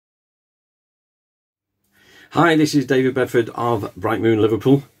Hi, this is David Bedford of Brightmoon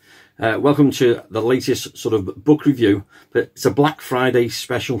Liverpool. Welcome to the latest sort of book review, but it's a Black Friday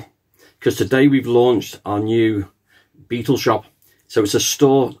special because today we've launched our new Beatles shop. So it's a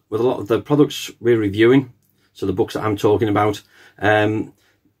store with a lot of the products we're reviewing, so the books that I'm talking about,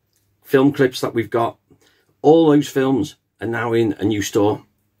 film clips that we've got, all those films are now in a new store.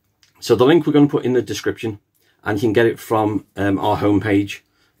 So the link we're going to put in the description, and you can get it from our homepage,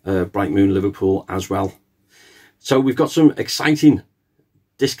 Brightmoon Liverpool as well. So we've got some exciting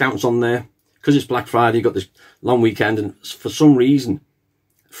discounts on there because it's Black Friday. You've got this long weekend, and for some reason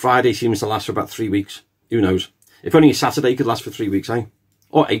Friday seems to last for about 3 weeks. Who knows? If only a Saturday could last for 3 weeks, eh?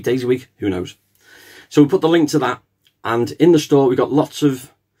 Or 8 days a week, who knows? So we'll put the link to that, and in the store we've got lots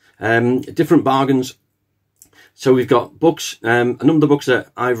of different bargains. So we've got books, a number of the books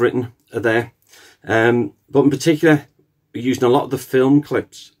that I've written are there, but in particular we're using a lot of the film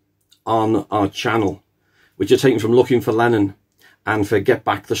clips on our channel, which are taken from Looking for Lennon and for Get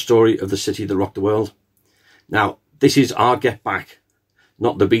Back, the story of the city that rocked the world. Now, this is our Get Back,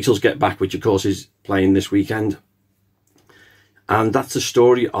 not the Beatles Get Back, which of course is playing this weekend. And that's the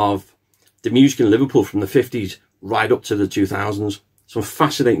story of the music in Liverpool from the 50s right up to the 2000s. Some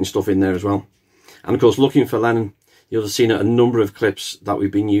fascinating stuff in there as well. And of course, Looking for Lennon, you'll have seen a number of clips that we've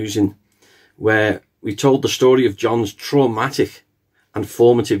been using where we told the story of John's traumatic and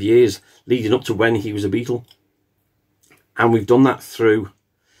formative years leading up to when he was a Beatle. And we've done that through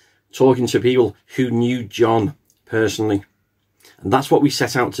talking to people who knew John personally. And that's what we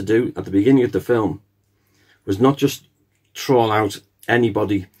set out to do at the beginning of the film, was not just trawl out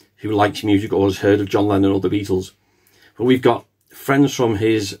anybody who likes music or has heard of John Lennon or the Beatles, but we've got friends from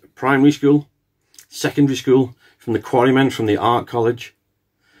his primary school, secondary school, from the Quarrymen, from the art college,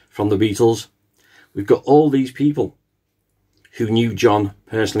 from the Beatles. We've got all these people who knew John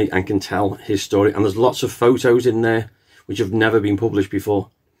personally and can tell his story. And there's lots of photos in there which have never been published before.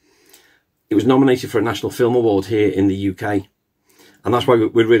 It was nominated for a National Film Award here in the UK. And that's why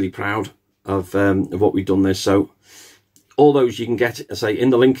we're really proud of what we've done there. So all those you can get, I say, in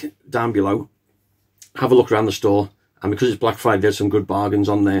the link down below. Have a look around the store. And because it's Black Friday, there's some good bargains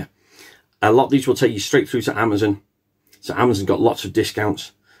on there. A lot of these will take you straight through to Amazon. So Amazon's got lots of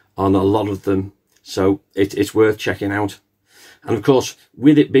discounts on a lot of them. So it's worth checking out. And of course,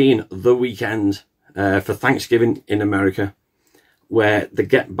 with it being the weekend for Thanksgiving in America, where the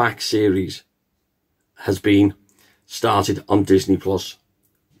Get Back series has been started on Disney Plus.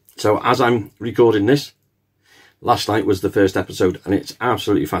 So as I'm recording this, last night was the first episode, and it's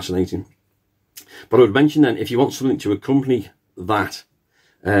absolutely fascinating. But I would mention then, if you want something to accompany that,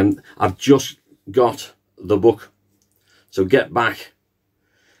 I've just got the book. So Get Back.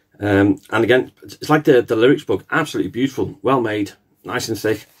 And again, it's like the lyrics book, absolutely beautiful, well made, nice and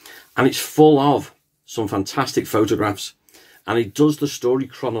thick, and it's full of some fantastic photographs, and it does the story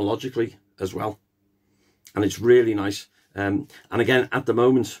chronologically as well, and it's really nice. And again, at the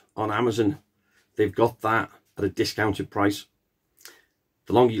moment on Amazon, they've got that at a discounted price.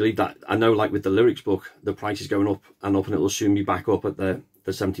 The longer you leave that, I know, like with the lyrics book, the price is going up, and it will soon be back up at the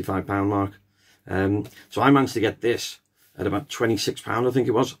 £75 mark. So I managed to get this at about £26, I think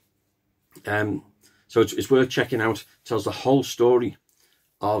it was. So it's worth checking out. It tells the whole story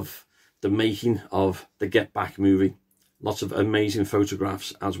of the making of the Get Back movie. Lots of amazing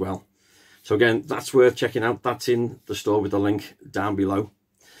photographs as well. So again, that's worth checking out. That's in the store with the link down below.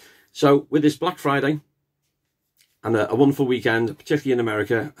 So with this Black Friday and a wonderful weekend, particularly in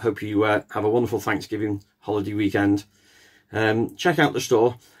America, hope you have a wonderful Thanksgiving holiday weekend. Check out the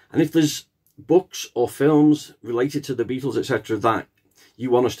store, and if there's books or films related to the Beatles, etc., that you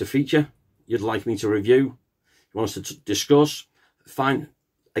want us to feature, you'd like me to review, you want us to discuss, fine.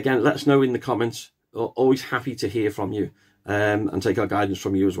 Again, let us know in the comments. We're always happy to hear from you and take our guidance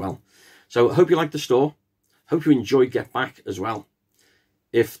from you as well. So I hope you like the store. Hope you enjoy Get Back as well.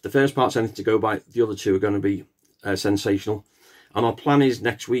 If the first part's anything to go by, the other two are going to be sensational. And our plan is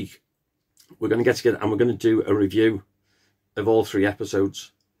next week, we're going to get together and we're going to do a review of all 3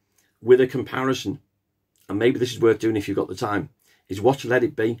 episodes with a comparison. And maybe this is worth doing if you've got the time, is watch Let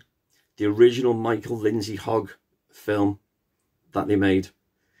It Be, the original Michael Lindsay Hogg film that they made.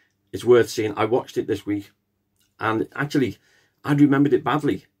 It's worth seeing. I watched it this week, and actually I remembered it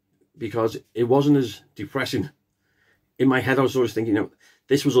badly because it wasn't as depressing. In my head I was always thinking,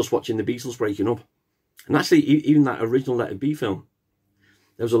 this was us watching the Beatles breaking up. And actually, even that original Let It Be film,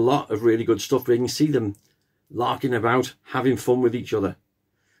 there was a lot of really good stuff where you can see them larking about, having fun with each other.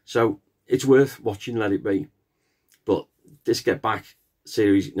 So it's worth watching Let It Be. But this Get Back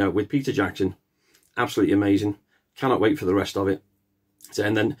series, with Peter Jackson, absolutely amazing. Cannot wait for the rest of it. So,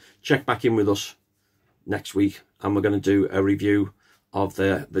 and then check back in with us next week, and we're going to do a review of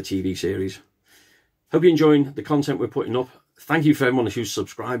the TV series. Hope you're enjoying the content we're putting up. Thank you for everyone who's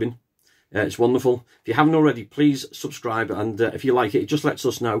subscribing. It's wonderful. If you haven't already, please subscribe, and if you like it, it just lets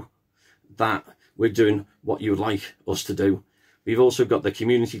us know that we're doing what you would like us to do. We've also got the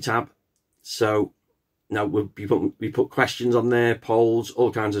community tab, so now we put questions on there, polls,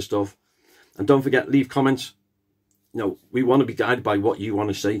 all kinds of stuff. And don't forget, leave comments. We want to be guided by what you want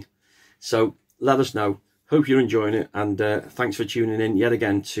to see. So let us know. Hope you're enjoying it, and thanks for tuning in yet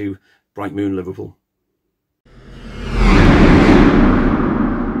again to Brightmoon Liverpool.